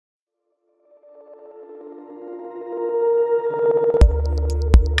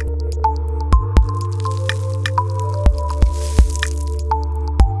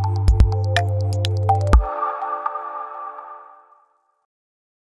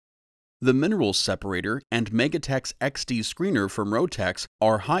The Minerals Separator and MEGATEX XD screener from Rotex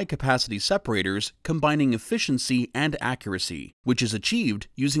are high-capacity separators combining efficiency and accuracy, which is achieved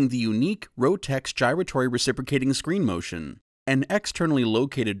using the unique Rotex gyratory reciprocating screen motion. An externally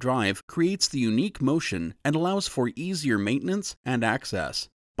located drive creates the unique motion and allows for easier maintenance and access.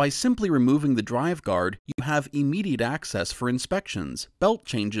 By simply removing the drive guard, you have immediate access for inspections, belt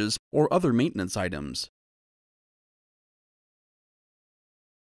changes, or other maintenance items.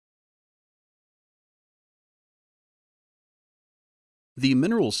 The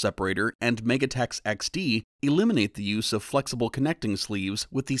Minerals Separator and MEGATEX XD eliminate the use of flexible connecting sleeves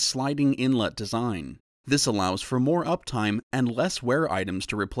with the sliding inlet design. This allows for more uptime and less wear items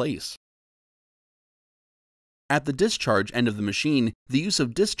to replace. At the discharge end of the machine, the use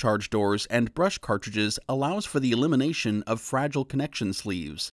of discharge doors and brush cartridges allows for the elimination of fragile connection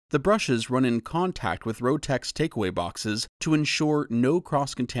sleeves. The brushes run in contact with Rotex takeaway boxes to ensure no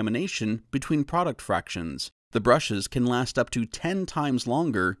cross-contamination between product fractions. The brushes can last up to 10 times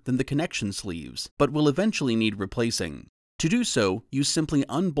longer than the connection sleeves, but will eventually need replacing. To do so, you simply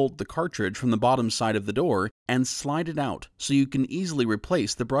unbolt the cartridge from the bottom side of the door and slide it out so you can easily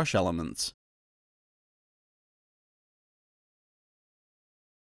replace the brush elements.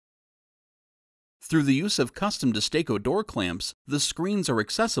 Through the use of custom Destaco door clamps, the screens are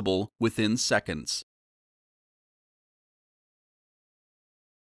accessible within seconds.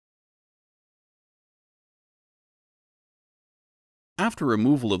 After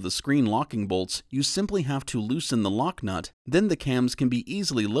removal of the screen locking bolts, you simply have to loosen the lock nut, then the cams can be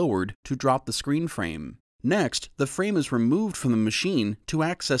easily lowered to drop the screen frame. Next, the frame is removed from the machine to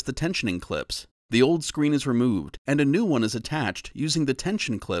access the tensioning clips. The old screen is removed, and a new one is attached using the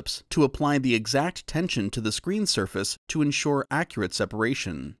tension clips to apply the exact tension to the screen surface to ensure accurate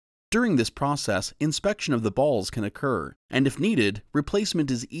separation. During this process, inspection of the balls can occur, and if needed,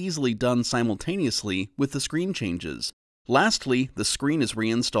 replacement is easily done simultaneously with the screen changes. Lastly, the screen is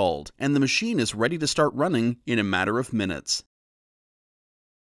reinstalled, and the machine is ready to start running in a matter of minutes.